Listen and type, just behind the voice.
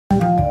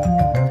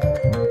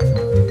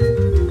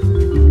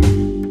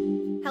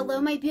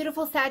my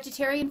beautiful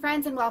Sagittarian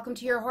friends, and welcome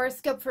to your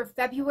horoscope for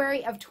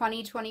February of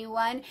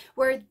 2021,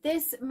 where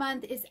this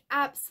month is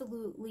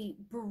absolutely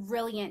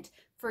brilliant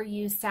for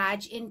you,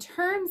 Sag, in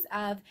terms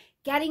of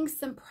getting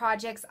some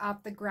projects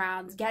off the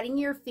ground, getting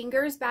your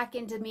fingers back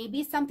into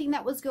maybe something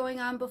that was going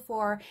on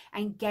before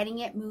and getting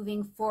it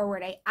moving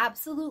forward. I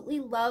absolutely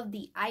love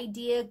the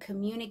idea,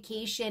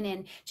 communication,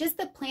 and just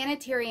the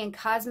planetary and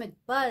cosmic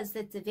buzz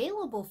that's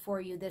available for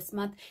you this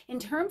month in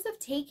terms of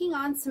taking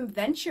on some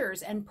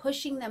ventures and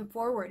pushing them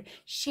forward,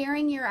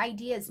 sharing your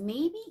ideas.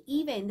 Maybe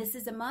even this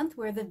is a month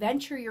where the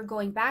venture you're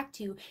going back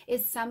to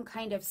is some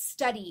kind of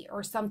study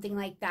or something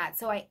like that.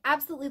 So I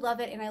absolutely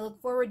love it, and I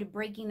look forward to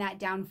breaking that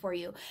down for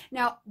you.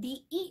 Now, the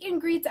eat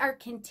and greets are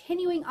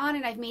continuing on,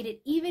 and I've made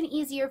it even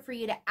easier for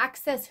you to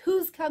access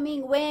who's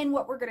coming, when,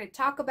 what we're going to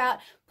talk about,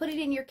 put it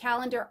in your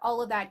calendar,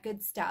 all of that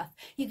good stuff.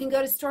 You can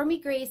go to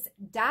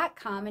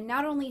stormiegrace.com and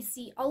not only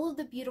see all of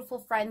the beautiful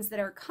friends that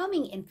are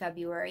coming in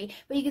February,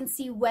 but you can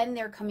see when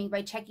they're coming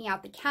by checking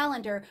out the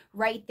calendar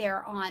right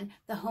there on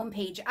the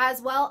homepage.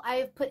 As well, I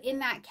have put in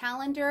that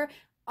calendar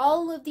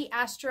all of the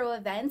astro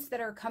events that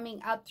are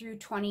coming up through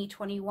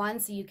 2021,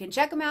 so you can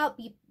check them out,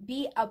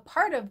 be a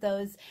part of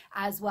those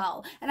as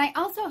well. And I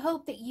also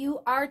hope that you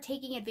are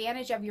taking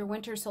advantage of your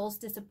winter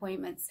solstice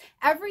appointments.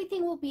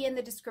 Everything will be in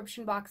the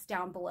description box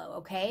down below,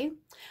 okay?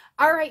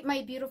 All right,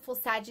 my beautiful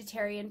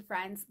Sagittarian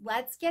friends,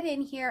 let's get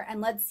in here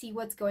and let's see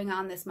what's going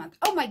on this month.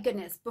 Oh my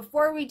goodness,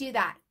 before we do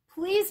that,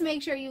 please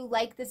make sure you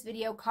like this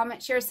video,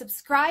 comment, share,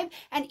 subscribe,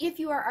 and if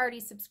you are already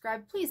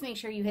subscribed, please make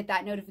sure you hit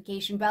that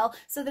notification bell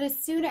so that as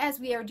soon as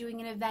we are doing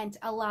an event,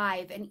 a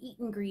live, an eat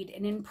and greet,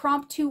 an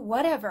impromptu,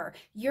 whatever,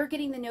 you're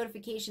getting the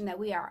notification that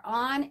we are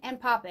on and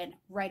popping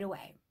right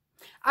away.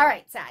 All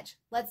right, Sag,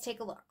 let's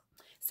take a look.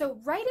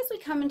 So right as we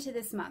come into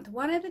this month,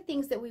 one of the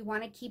things that we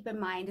want to keep in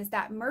mind is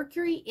that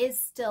Mercury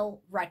is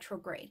still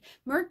retrograde.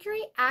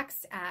 Mercury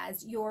acts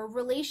as your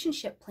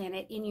relationship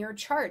planet in your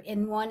chart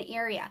in one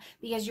area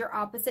because your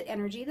opposite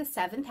energy, the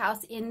 7th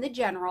house in the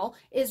general,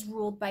 is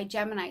ruled by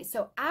Gemini.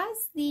 So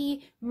as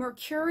the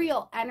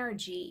mercurial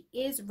energy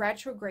is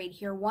retrograde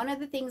here, one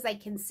of the things I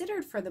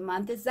considered for the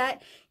month is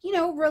that, you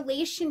know,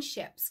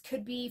 relationships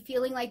could be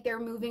feeling like they're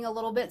moving a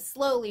little bit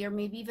slowly or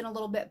maybe even a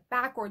little bit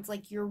backwards,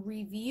 like you're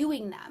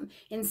reviewing them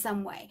in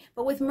some way.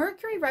 But with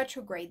Mercury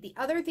retrograde, the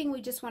other thing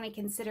we just want to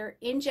consider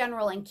in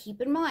general and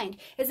keep in mind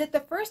is that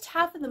the first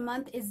half of the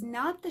month is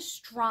not the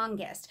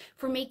strongest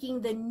for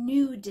making the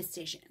new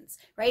decisions,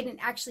 right? And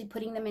actually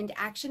putting them into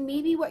action.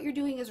 Maybe what you're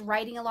doing is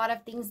writing a lot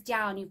of things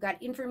down. You've got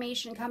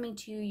information coming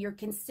to you, you're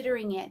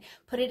considering it,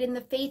 put it in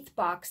the faith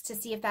box to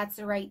see if that's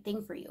the right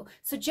thing for you.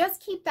 So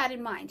just keep that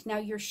in mind. Now,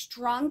 your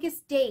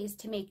strongest days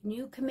to make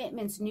new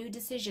commitments, new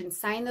decisions,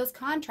 sign those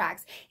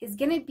contracts is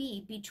going to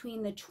be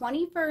between the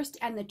 21st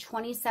and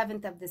the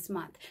 27th of this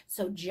month.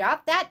 So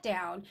jot that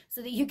down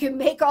so that you can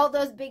make all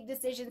those big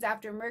decisions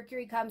after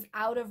Mercury comes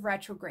out of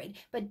retrograde.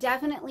 But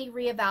definitely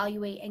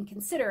reevaluate and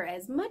consider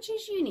as much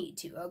as you need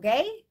to,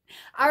 okay?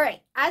 All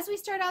right, as we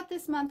start out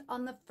this month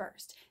on the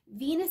 1st,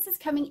 Venus is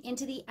coming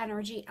into the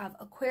energy of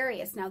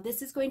Aquarius. Now,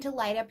 this is going to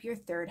light up your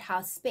 3rd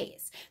house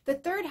space. The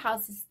 3rd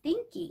house is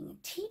thinking,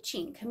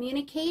 teaching,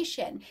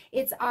 communication.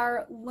 It's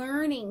our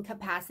learning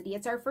capacity.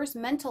 It's our first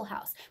mental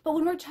house. But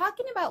when we're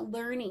talking about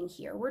learning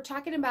here, we're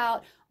talking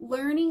about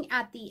learning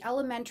at the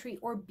elementary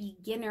or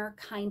beginner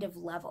kind of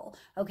level,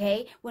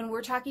 okay? When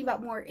we're talking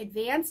about more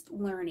advanced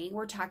learning,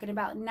 we're talking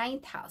about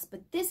 9th house.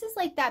 But this is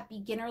like that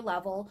beginner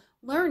level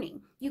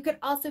learning. You could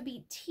also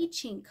be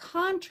teaching,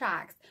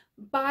 contracts,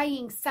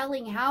 buying,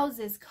 selling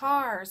houses,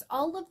 cars,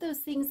 all of those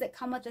things that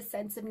come with a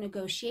sense of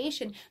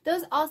negotiation.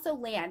 Those also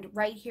land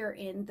right here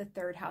in the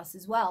 3rd house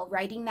as well.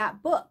 Writing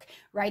that book,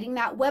 writing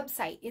that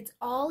website, it's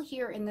all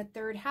here in the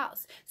 3rd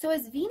house. So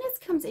as Venus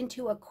comes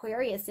into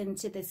Aquarius,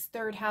 into this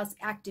 3rd house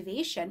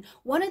activation,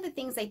 one of the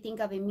things I think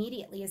of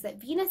immediately is that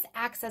Venus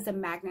acts as a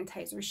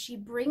magnetizer. She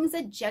brings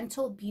a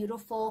gentle,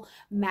 beautiful,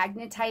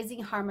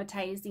 magnetizing,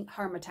 harmonizing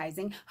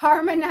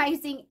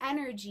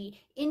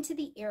energy into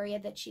the area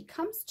that she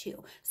comes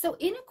to. So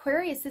in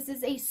Aquarius, this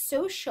is a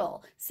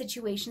social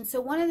situation. So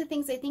one of the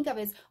things I think of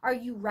is, are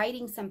you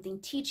writing something,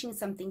 teaching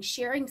something,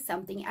 sharing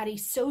something at a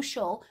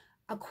social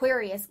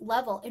Aquarius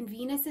level? And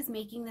Venus is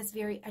making this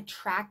very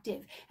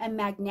attractive and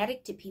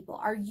magnetic to people.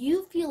 Are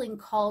you feeling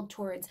called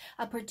towards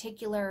a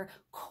particular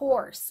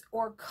course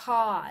or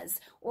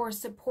cause or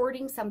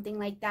supporting something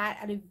like that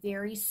at a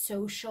very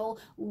social,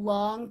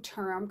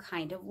 long-term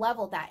kind of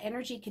level? That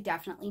energy could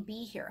definitely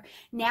be here.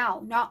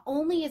 Now, not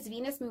only is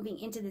Venus moving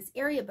into this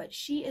area, but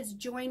she is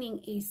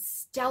joining a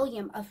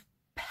stellium of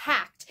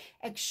packed,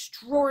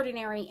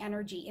 extraordinary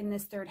energy in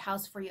this 3rd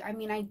house for you. I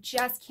mean, I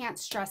just can't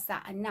stress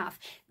that enough.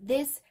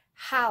 This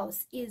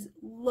house is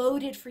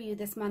loaded for you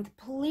this month.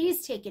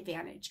 Please take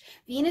advantage.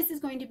 Venus is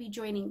going to be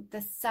joining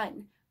the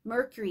Sun,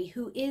 Mercury,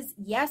 who is,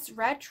 yes,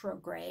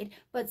 retrograde,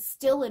 but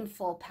still in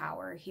full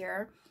power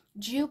here.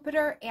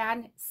 Jupiter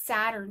and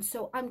Saturn.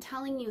 So I'm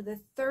telling you, the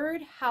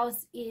third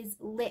house is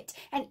lit.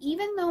 And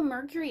even though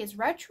Mercury is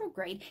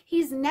retrograde,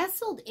 he's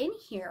nestled in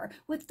here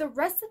with the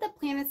rest of the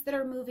planets that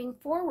are moving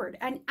forward.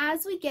 And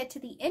as we get to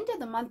the end of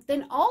the month,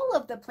 then all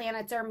of the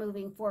planets are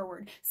moving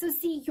forward. So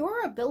see,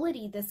 your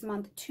ability this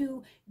month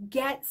to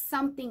get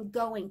something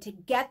going, to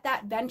get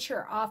that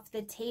venture off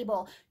the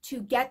table,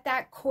 to get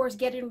that course,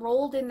 get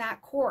enrolled in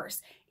that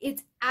course,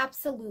 it's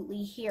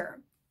absolutely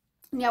here.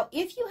 Now,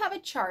 if you have a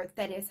chart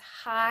that is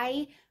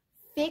high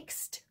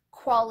fixed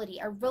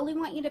quality, I really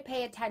want you to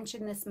pay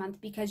attention this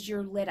month because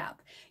you're lit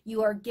up.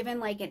 You are given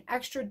like an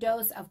extra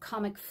dose of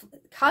cosmic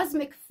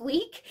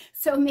fleek,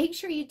 so make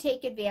sure you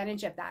take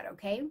advantage of that,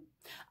 okay?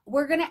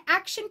 We're going to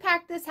action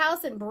pack this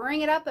house and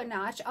bring it up a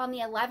notch on the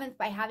 11th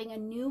by having a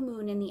new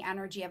moon in the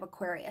energy of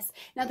Aquarius.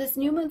 Now, this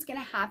new moon's going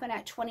to happen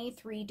at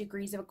 23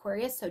 degrees of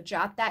Aquarius, so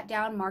jot that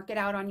down, mark it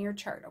out on your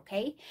chart,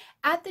 okay?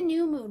 At the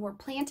new moon, we're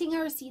planting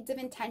our seeds of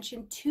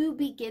intention to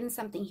begin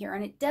something here,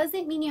 and it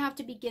doesn't mean you have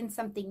to begin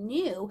something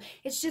new.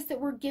 It's just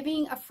that we're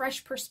giving a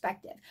fresh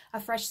perspective,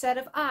 a fresh set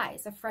of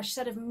eyes, a fresh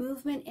set of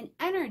movement and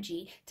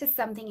energy to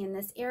something in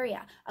this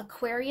area.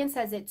 Aquarian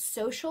says it's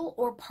social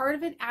or part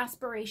of an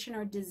aspiration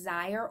or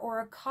desire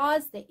or a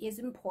cause that is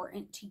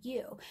important to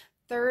you.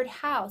 Third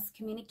house,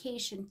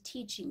 communication,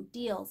 teaching,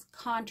 deals,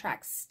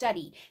 contracts,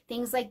 study,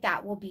 things like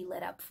that will be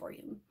lit up for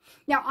you.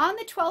 Now on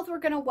the 12th, we're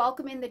going to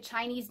welcome in the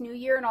Chinese New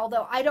Year. And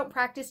although I don't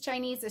practice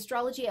Chinese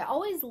astrology, I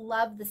always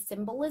love the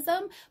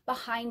symbolism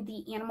behind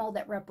the animal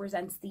that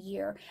represents the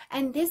year.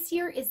 And this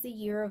year is the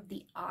year of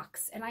the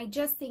ox. And I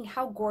just think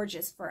how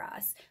gorgeous for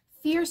us.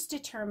 Fierce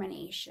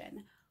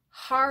determination,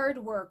 hard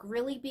work,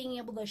 really being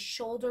able to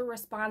shoulder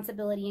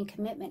responsibility and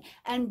commitment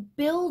and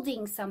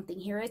building something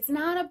here. It's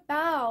not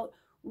about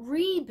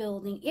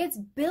rebuilding, it's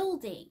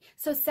building.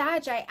 So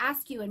Sag, I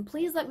ask you, and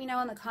please let me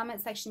know in the comment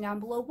section down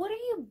below, what are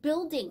you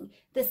building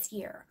this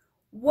year?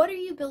 What are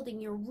you building?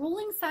 Your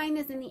ruling sign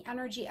is in the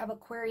energy of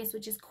Aquarius,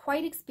 which is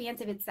quite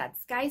expansive. It's that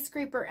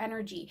skyscraper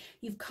energy.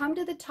 You've come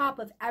to the top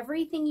of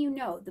everything you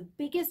know, the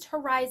biggest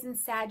horizon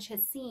Sag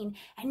has seen,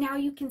 and now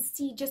you can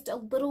see just a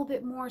little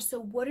bit more. So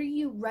what are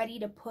you ready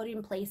to put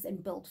in place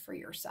and build for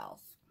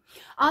yourself?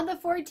 On the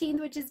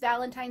 14th, which is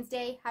Valentine's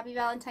Day, happy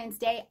Valentine's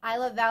Day. I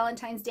love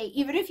Valentine's Day.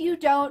 Even if you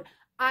don't,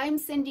 I'm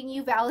sending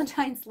you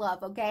Valentine's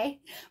love,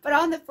 okay? But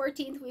on the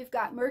 14th, we've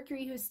got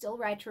Mercury, who's still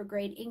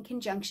retrograde, in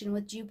conjunction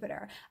with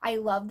Jupiter. I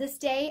love this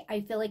day.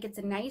 I feel like it's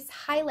a nice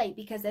highlight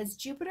because as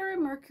Jupiter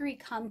and Mercury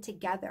come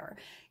together,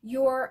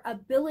 your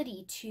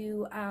ability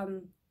to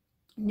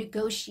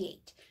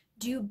negotiate,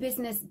 do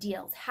business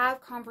deals,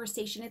 have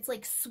conversation. It's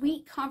like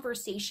sweet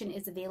conversation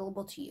is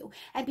available to you.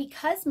 And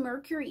because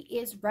Mercury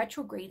is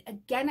retrograde,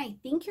 again, I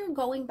think you're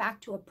going back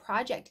to a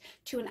project,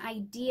 to an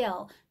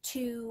ideal,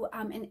 to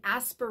an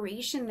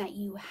aspiration that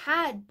you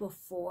had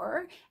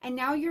before. And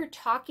now you're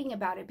talking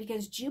about it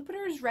because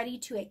Jupiter is ready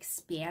to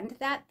expand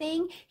that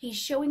thing. He's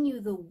showing you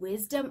the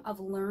wisdom of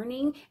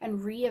learning and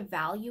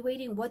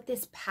reevaluating what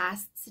this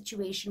past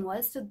situation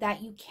was so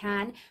that you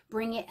can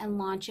bring it and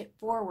launch it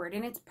forward.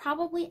 And it's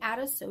probably at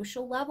a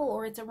social level,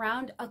 or it's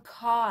around a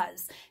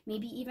cause,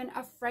 maybe even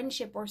a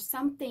friendship or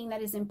something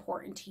that is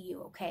important to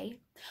you, okay?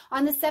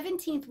 On the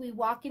 17th, we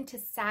walk into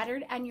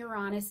Saturn and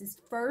Uranus's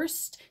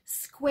first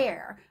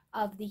square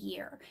of the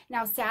year.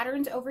 Now,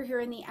 Saturn's over here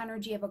in the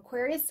energy of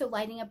Aquarius, so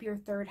lighting up your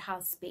third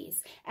house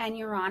space. And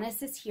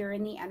Uranus is here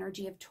in the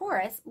energy of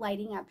Taurus,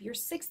 lighting up your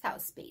sixth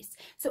house space.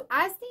 So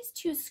as these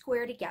two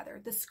square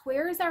together, the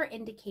square is our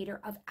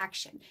indicator of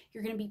action.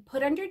 You're going to be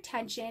put under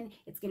tension,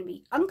 it's going to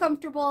be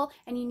uncomfortable,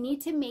 and you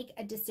need to make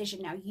a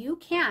decision. Now, you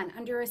can,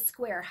 under a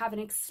square, have an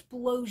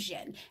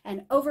explosion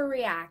and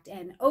overreact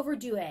and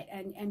overdo it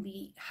and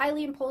be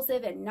highly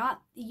impulsive and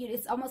not,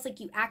 it's almost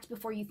like you act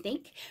before you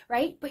think,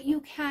 right? But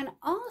you can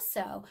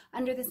also,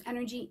 under this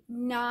energy,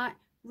 not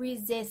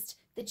resist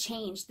the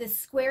change. The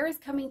square is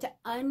coming to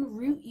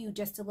unroot you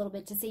just a little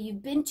bit, to say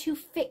you've been too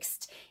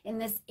fixed in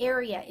this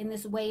area, in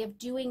this way of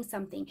doing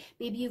something.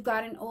 Maybe you've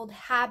got an old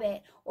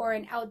habit or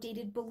an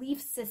outdated belief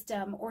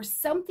system or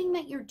something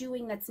that you're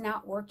doing that's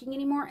not working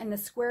anymore. And the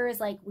square is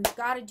like, we've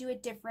got to do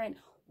it different.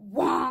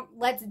 Wonk,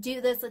 let's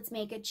do this. Let's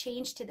make a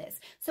change to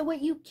this. So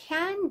what you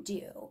can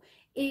do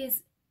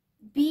is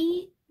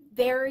be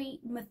very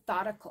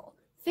methodical.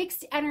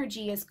 Fixed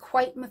energy is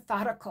quite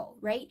methodical,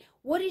 right?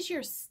 What is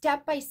your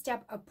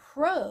step-by-step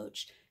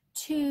approach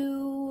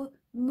to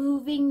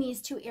moving these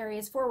two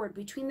areas forward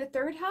between the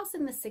third house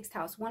and the sixth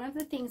house? One of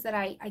the things that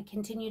I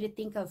continue to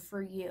think of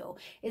for you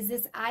is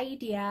this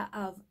idea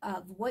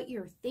of what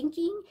you're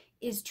thinking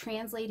is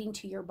translating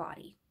to your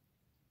body.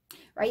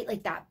 Right?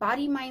 Like that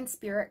body, mind,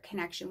 spirit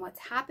connection. What's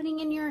happening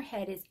in your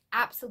head is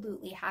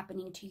absolutely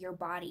happening to your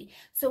body.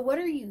 So what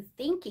are you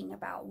thinking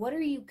about? What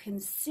are you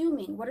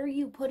consuming? What are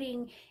you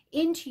putting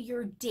into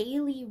your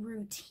daily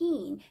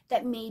routine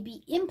that may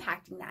be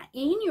impacting that?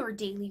 In your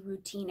daily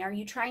routine, are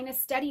you trying to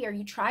study? Are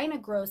you trying to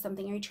grow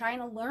something? Are you trying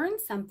to learn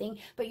something?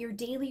 But your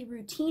daily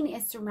routine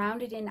is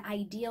surrounded in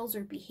ideals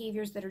or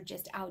behaviors that are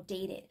just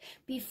outdated.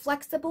 Be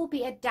flexible,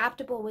 be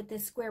adaptable with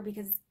this square,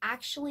 because it's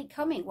actually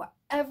coming.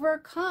 Whatever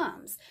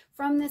comes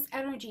from this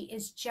energy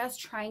is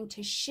just trying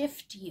to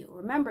shift you.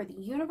 Remember, the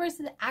universe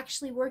is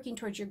actually working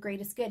towards your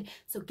greatest good.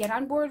 So get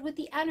on board with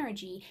the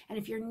energy. And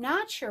if you're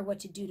not sure what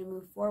to do to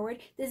move forward,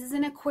 this is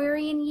an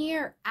Aquarian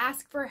year.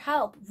 Ask for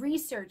help,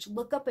 research,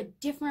 look up a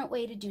different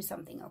way to do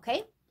something,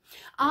 okay?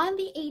 On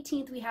the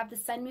 18th, we have the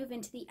sun move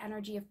into the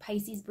energy of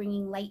Pisces,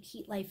 bringing light,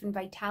 heat, life, and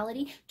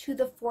vitality to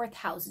the 4th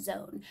house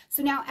zone.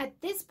 So now at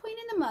this point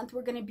in the month,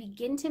 we're going to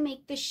begin to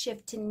make the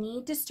shift to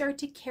need to start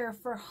to care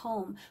for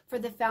home, for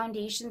the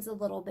foundations a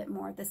little bit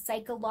more. The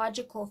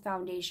psychological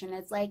foundation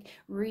is like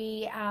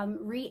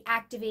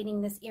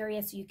reactivating this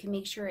area so you can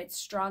make sure it's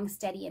strong,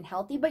 steady, and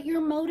healthy, but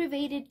you're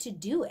motivated to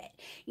do it.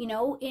 You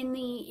know, in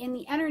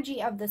the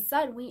energy of the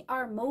sun, we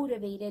are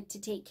motivated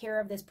to take care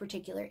of this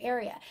particular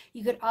area.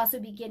 You could also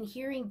begin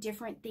hearing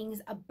different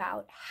things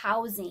about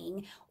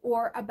housing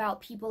or about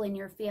people in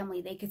your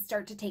family. They could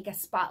start to take a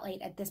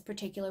spotlight at this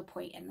particular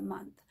point in the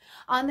month.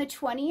 On the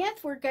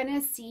 20th, we're going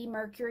to see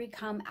Mercury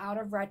come out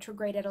of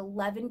retrograde at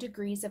 11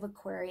 degrees of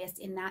Aquarius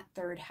in that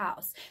 3rd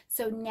house.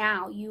 So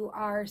now you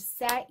are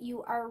set,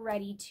 you are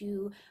ready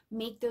to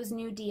make those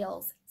new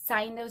deals,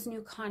 sign those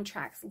new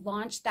contracts,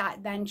 launch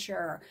that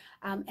venture,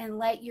 and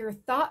let your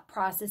thought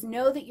process,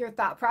 know that your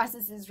thought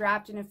process is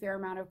wrapped in a fair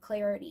amount of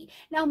clarity.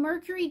 Now,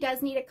 Mercury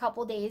does need a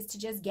couple days to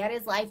just get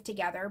his life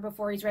together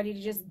before he's ready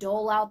to just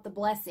dole out the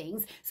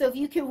blessings. So if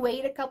you can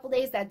wait a couple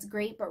days, that's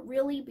great. But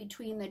really,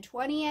 between the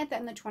 20th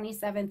and the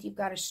 27th, you've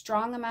got a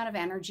strong amount of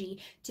energy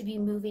to be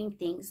moving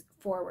things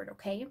forward,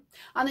 okay?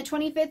 On the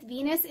 25th,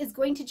 Venus is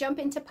going to jump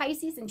into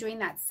Pisces and join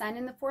that sun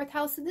in the 4th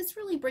house. So this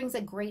really brings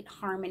a great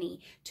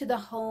harmony to the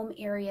home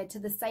area, to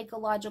the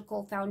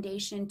psychological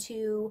foundation,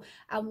 to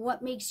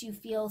what makes you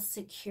feel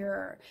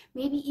secure.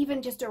 Maybe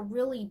even just a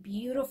really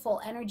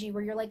beautiful energy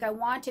where you're like, I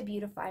want to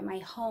beautify my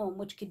home,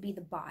 which could be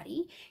the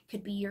body,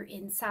 could be your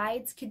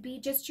insides, could be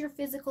just your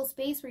physical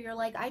space where you're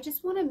like, I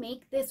just want to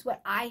make this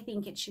what I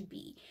think it should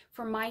be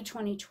for my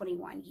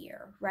 2021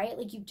 year, right?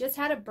 Like you've just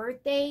had a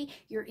birthday,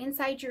 you're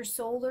inside your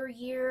solar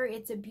year.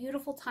 It's a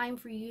beautiful time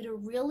for you to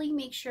really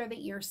make sure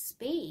that your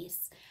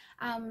space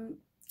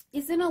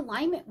is in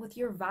alignment with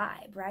your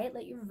vibe, right?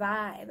 Let your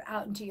vibe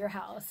out into your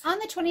house. On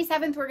the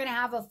 27th, we're going to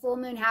have a full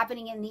moon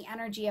happening in the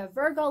energy of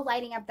Virgo,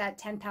 lighting up that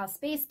 10th house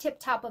space,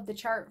 tip top of the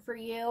chart for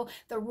you.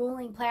 The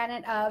ruling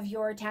planet of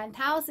your 10th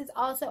house is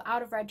also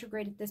out of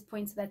retrograde at this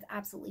point, so that's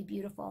absolutely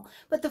beautiful.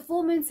 But the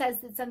full moon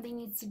says that something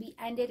needs to be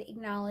ended,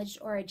 acknowledged,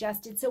 or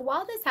adjusted. So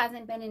while this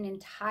hasn't been an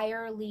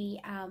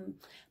entirely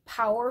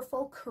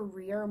powerful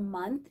career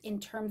month in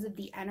terms of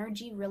the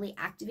energy really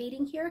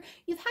activating here,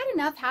 you've had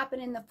enough happen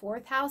in the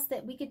 4th house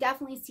that we could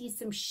definitely see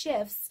some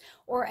shifts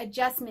or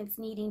adjustments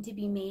needing to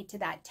be made to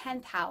that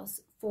 10th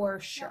house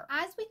for sure.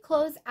 Now, as we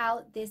close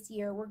out this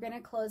year, we're going to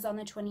close on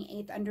the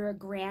 28th under a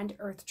grand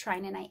Earth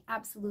trine, and I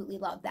absolutely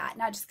love that.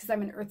 Not just because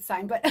I'm an Earth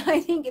sign, but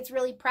I think it's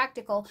really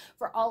practical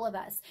for all of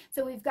us.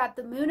 So we've got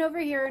the moon over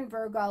here in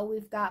Virgo,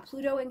 we've got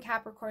Pluto in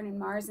Capricorn and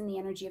Mars in the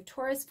energy of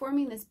Taurus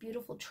forming this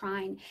beautiful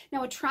trine.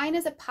 Now, a trine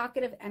is a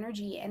pocket of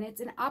energy, and it's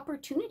an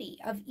opportunity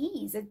of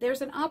ease.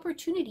 There's an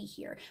opportunity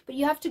here, but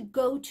you have to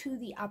go to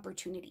the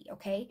opportunity,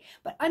 okay?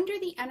 But under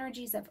the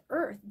energies of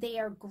Earth, they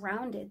are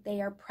grounded,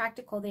 they are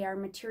practical, they are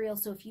material.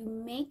 So if you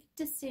make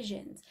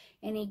decisions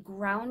in a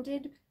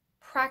grounded,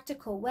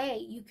 practical way,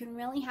 you can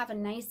really have a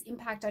nice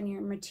impact on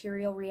your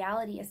material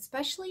reality,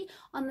 especially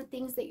on the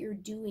things that you're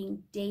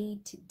doing day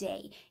to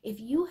day. If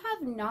you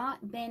have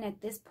not been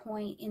at this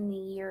point in the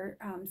year,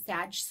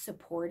 Sag,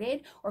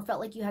 supported or felt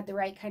like you had the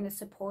right kind of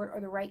support or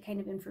the right kind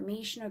of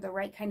information or the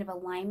right kind of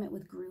alignment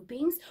with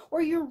groupings,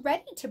 or you're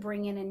ready to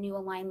bring in a new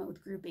alignment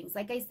with groupings.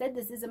 Like I said,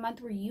 this is a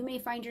month where you may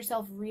find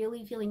yourself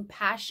really feeling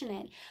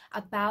passionate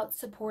about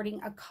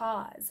supporting a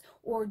cause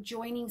or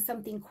joining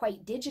something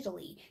quite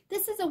digitally.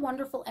 This is a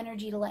wonderful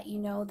energy to let you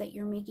know that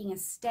you're making a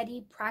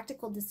steady,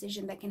 practical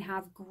decision that can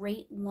have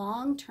great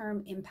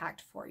long-term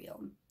impact for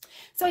you.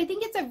 So I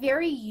think it's a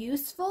very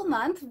useful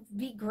month.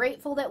 Be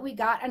grateful that we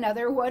got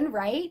another one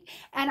right.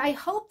 And I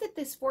hope that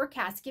this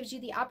forecast gives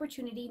you the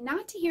opportunity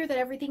not to hear that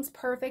everything's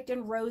perfect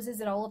and roses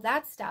and all of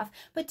that stuff,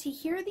 but to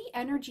hear the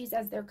energies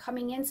as they're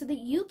coming in so that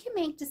you can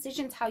make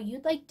decisions how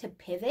you'd like to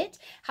pivot,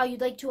 how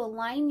you'd like to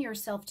align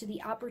yourself to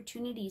the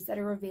opportunities that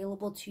are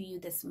available to you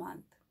this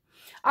month.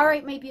 All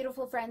right, my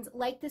beautiful friends,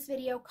 like this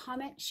video,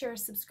 comment, share,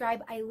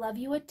 subscribe. I love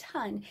you a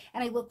ton,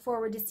 and I look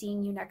forward to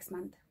seeing you next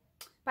month.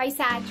 Bye,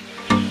 Sag.